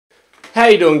How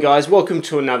you doing, guys? Welcome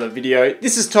to another video.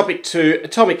 This is topic 2,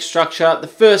 atomic structure, the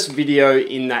first video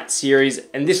in that series,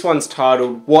 and this one's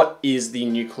titled, What is the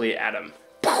nuclear atom?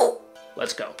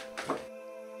 Let's go.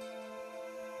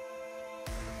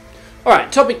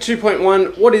 Alright, topic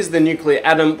 2.1, what is the nuclear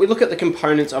atom? We look at the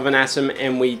components of an atom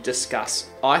and we discuss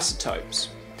isotopes.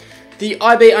 The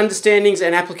IB understandings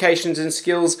and applications and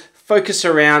skills focus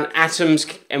around atoms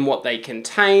and what they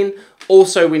contain.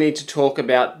 Also, we need to talk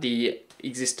about the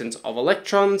existence of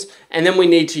electrons, and then we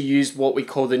need to use what we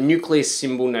call the nuclear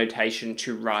symbol notation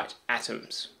to write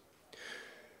atoms.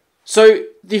 So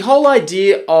the whole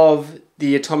idea of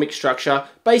the atomic structure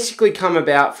basically come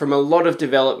about from a lot of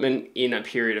development in a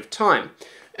period of time.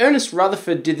 Ernest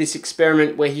Rutherford did this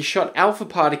experiment where he shot alpha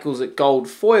particles at gold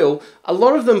foil. A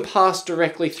lot of them passed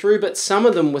directly through, but some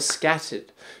of them were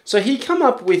scattered. So he came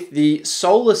up with the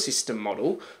solar system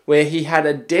model where he had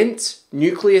a dense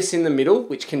nucleus in the middle,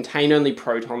 which contained only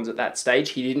protons at that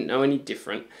stage. He didn't know any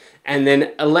different. And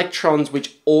then electrons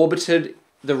which orbited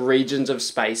the regions of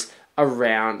space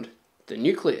around the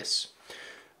nucleus.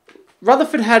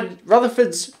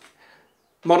 Rutherford's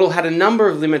model had a number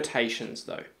of limitations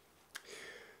though.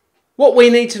 What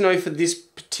we need to know for this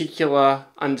particular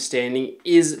understanding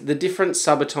is the different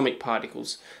subatomic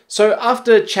particles. So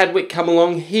after Chadwick came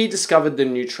along, he discovered the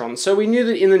neutron. So we knew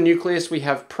that in the nucleus we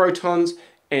have protons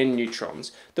and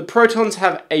neutrons. The protons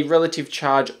have a relative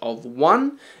charge of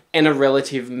 1 and a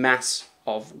relative mass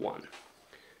of 1.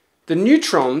 The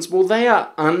neutrons, well, they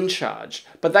are uncharged,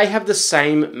 but they have the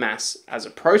same mass as a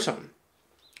proton.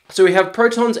 So we have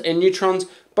protons and neutrons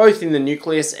both in the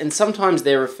nucleus, and sometimes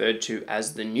they're referred to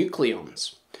as the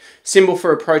nucleons. Symbol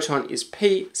for a proton is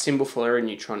P, symbol for a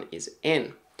neutron is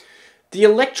N. The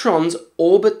electrons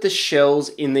orbit the shells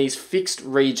in these fixed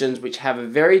regions which have a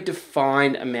very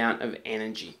defined amount of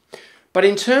energy. But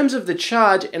in terms of the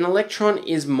charge, an electron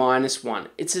is -1.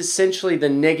 It's essentially the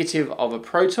negative of a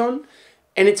proton,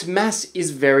 and its mass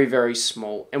is very, very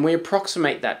small, and we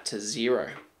approximate that to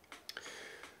 0.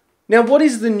 Now, what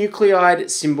is the nucleoid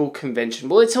symbol convention?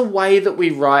 Well, it's a way that we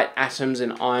write atoms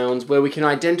and ions where we can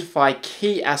identify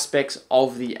key aspects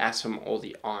of the atom or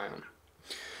the ion.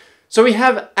 So we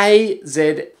have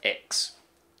AZX.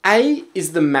 A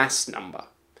is the mass number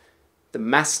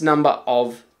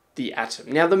of the atom.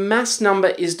 Now, the mass number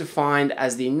is defined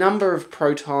as the number of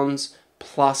protons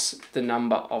plus the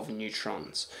number of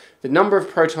neutrons. The number of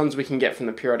protons we can get from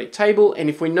the periodic table, and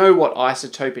if we know what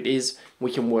isotope it is,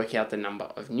 we can work out the number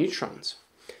of neutrons.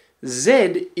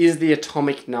 Z is the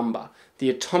atomic number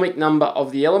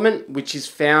of the element, which is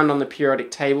found on the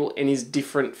periodic table and is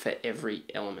different for every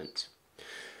element.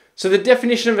 So the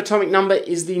definition of atomic number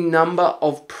is the number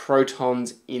of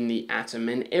protons in the atom,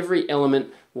 and every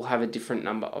element will have a different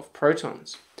number of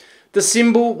protons. The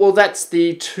symbol, well, that's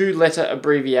the 2-letter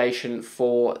abbreviation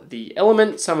for the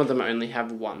element. Some of them only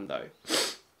have 1 though.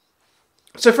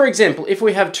 So for example, if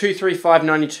we have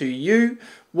 23592U,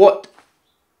 what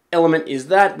element is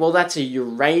that? Well, that's a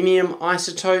uranium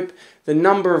isotope. The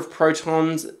number of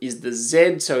protons is the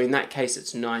Z, so in that case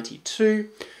it's 92.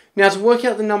 Now to work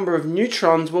out the number of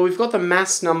neutrons, well, we've got the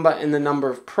mass number and the number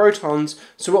of protons,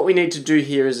 so what we need to do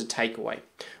here is a takeaway.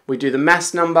 We do the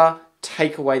mass number,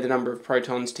 take away the number of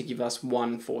protons to give us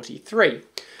 143.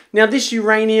 Now this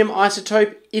uranium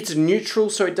isotope, it's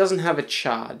neutral, so it doesn't have a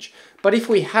charge. But if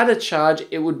we had a charge,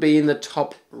 it would be in the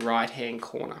top right-hand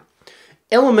corner.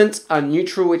 Elements are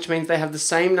neutral, which means they have the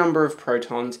same number of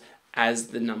protons as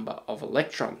the number of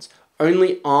electrons.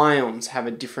 Only ions have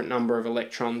a different number of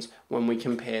electrons when we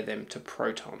compare them to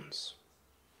protons.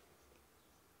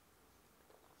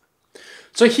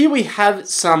 So here we have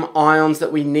some ions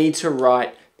that we need to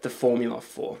write the formula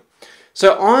for.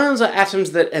 So ions are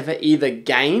atoms that have either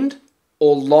gained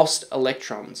or lost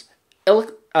electrons.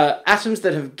 Atoms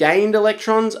that have gained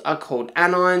electrons are called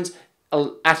anions.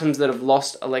 Atoms that have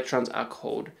lost electrons are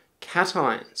called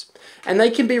cations. And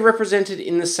they can be represented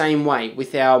in the same way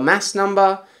with our mass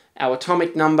number, our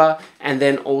atomic number, and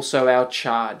then also our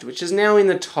charge, which is now in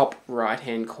the top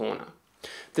right-hand corner.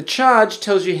 The charge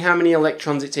tells you how many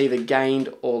electrons it's either gained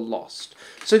or lost.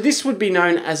 So this would be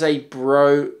known as a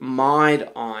bromide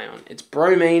ion. It's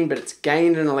bromine, but it's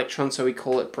gained an electron, so we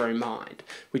call it bromide.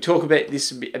 We talk about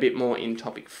this a bit more in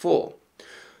topic 4.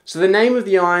 So the name of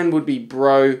the ion would be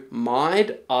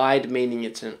bromide, ide meaning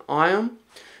it's an ion.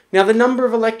 Now the number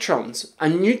of electrons. A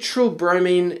neutral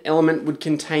bromine element would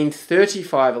contain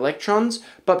 35 electrons,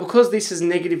 but because this is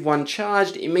 -1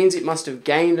 charged, it means it must have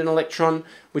gained an electron,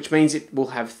 which means it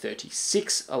will have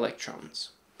 36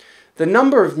 electrons. The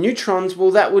number of neutrons,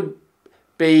 well, that would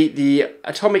be the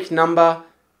atomic number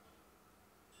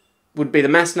would be the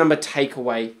mass number, take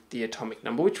away the atomic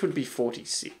number, which would be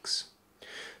 46.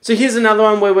 So here's another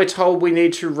one where we're told we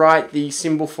need to write the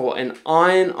symbol for an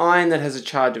ion that has a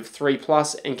charge of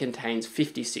 3+ and contains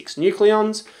 56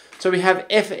 nucleons. So we have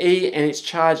Fe and its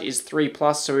charge is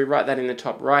 3+, so we write that in the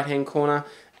top right hand corner.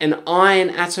 An iron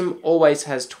atom always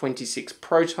has 26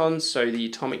 protons, so the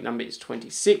atomic number is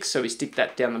 26, so we stick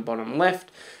that down the bottom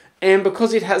left. And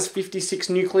because it has 56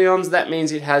 nucleons, that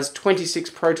means it has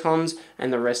 26 protons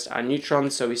and the rest are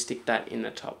neutrons, so we stick that in the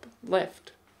top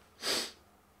left.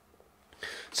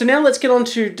 So now let's get on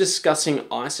to discussing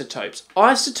isotopes.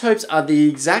 Isotopes are the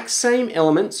exact same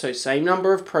element, so same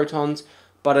number of protons,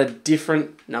 but a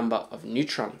different number of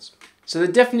neutrons. So the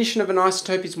definition of an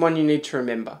isotope is one you need to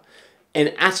remember. An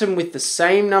atom with the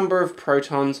same number of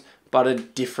protons, but a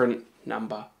different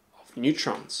number of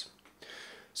neutrons.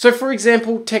 So for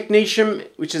example, technetium,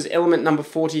 which is element number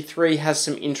 43, has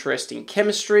some interesting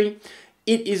chemistry.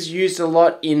 It is used a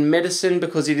lot in medicine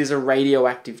because it is a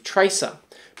radioactive tracer.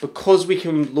 Because we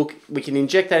can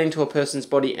inject that into a person's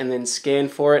body and then scan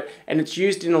for it, and it's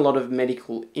used in a lot of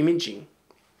medical imaging.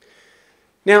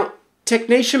 Now,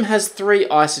 technetium has 3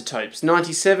 isotopes,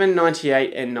 97,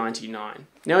 98, and 99.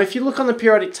 Now, if you look on the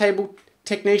periodic table,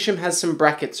 technetium has some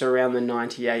brackets around the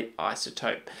 98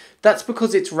 isotope. That's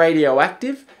because it's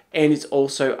radioactive and it's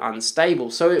also unstable,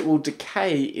 so it will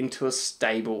decay into a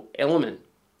stable element.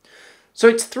 So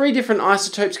its 3 different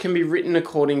isotopes can be written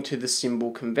according to the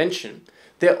symbol convention.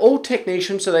 They're all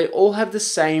technetium, so they all have the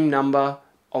same number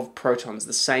of protons,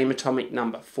 the same atomic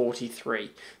number,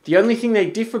 43. The only thing they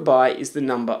differ by is the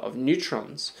number of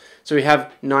neutrons. So we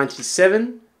have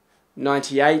 97,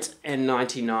 98, and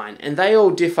 99, and they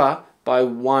all differ by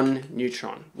 1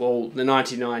 neutron. Well, the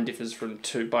 99 differs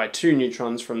by 2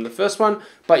 neutrons from the first one,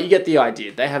 but you get the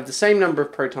idea. They have the same number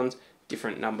of protons,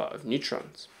 different number of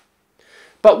neutrons.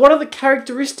 But what are the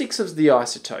characteristics of the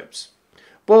isotopes?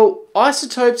 Well,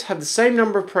 isotopes have the same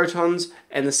number of protons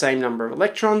and the same number of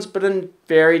electrons, but a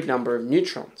varied number of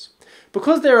neutrons.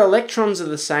 Because their electrons are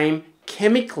the same,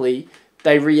 chemically,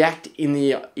 they react in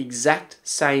the exact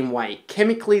same way.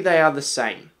 Chemically, they are the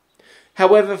same.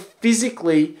 However,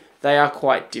 physically, they are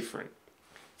quite different.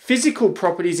 Physical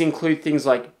properties include things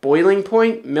like boiling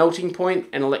point, melting point,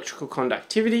 and electrical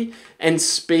conductivity, and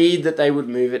speed that they would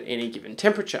move at any given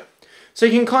temperature. So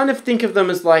you can kind of think of them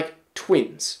as like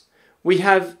twins. We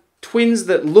have twins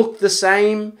that look the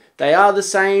same, they are the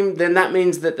same, then that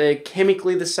means that they're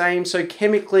chemically the same, so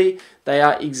chemically they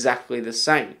are exactly the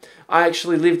same. I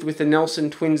actually lived with the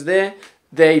Nelson twins there.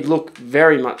 They look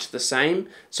very much the same,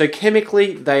 so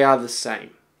chemically they are the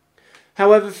same.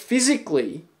 However,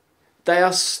 physically, they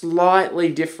are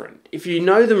slightly different. If you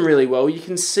know them really well, you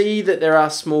can see that there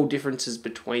are small differences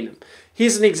between them.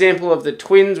 Here's an example of the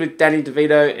twins with Danny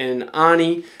DeVito and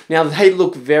Arnie. Now, they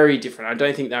look very different. I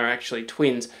don't think they're actually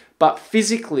twins, but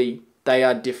physically, they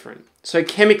are different. So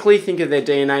chemically, think of their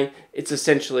DNA. It's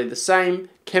essentially the same.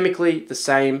 Chemically, the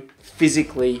same.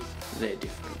 Physically, they're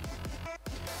different.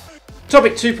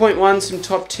 Topic 2.1, some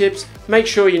top tips. Make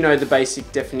sure you know the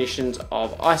basic definitions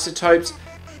of isotopes.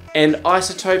 And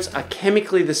isotopes are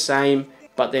chemically the same,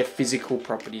 but their physical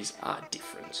properties are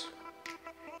different.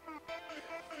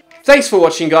 Thanks for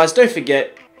watching, guys. Don't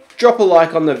forget, drop a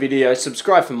like on the video,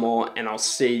 subscribe for more, and I'll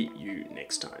see you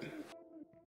next time.